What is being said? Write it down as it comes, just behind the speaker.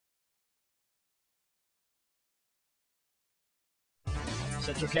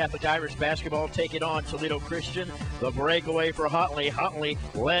Central Catholic Irish basketball taking on Toledo Christian. The breakaway for Huntley. Huntley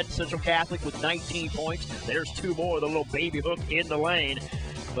led Central Catholic with 19 points. There's two more, the little baby hook in the lane.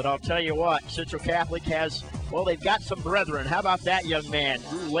 But I'll tell you what, Central Catholic has, well, they've got some brethren. How about that young man,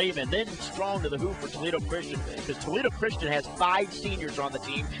 Drew Lehman, then strong to the hoop for Toledo Christian, because Toledo Christian has 5 seniors on the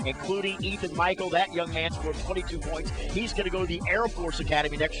team, including Ethan Michael. That young man scored 22 points. He's going to go to the Air Force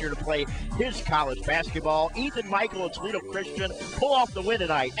Academy next year to play his college basketball. Ethan Michael and Toledo Christian pull off the win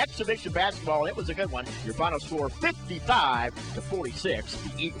tonight. Exhibition basketball, and it was a good one. Your final score,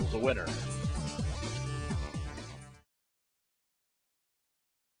 55-46. The Eagles a winner.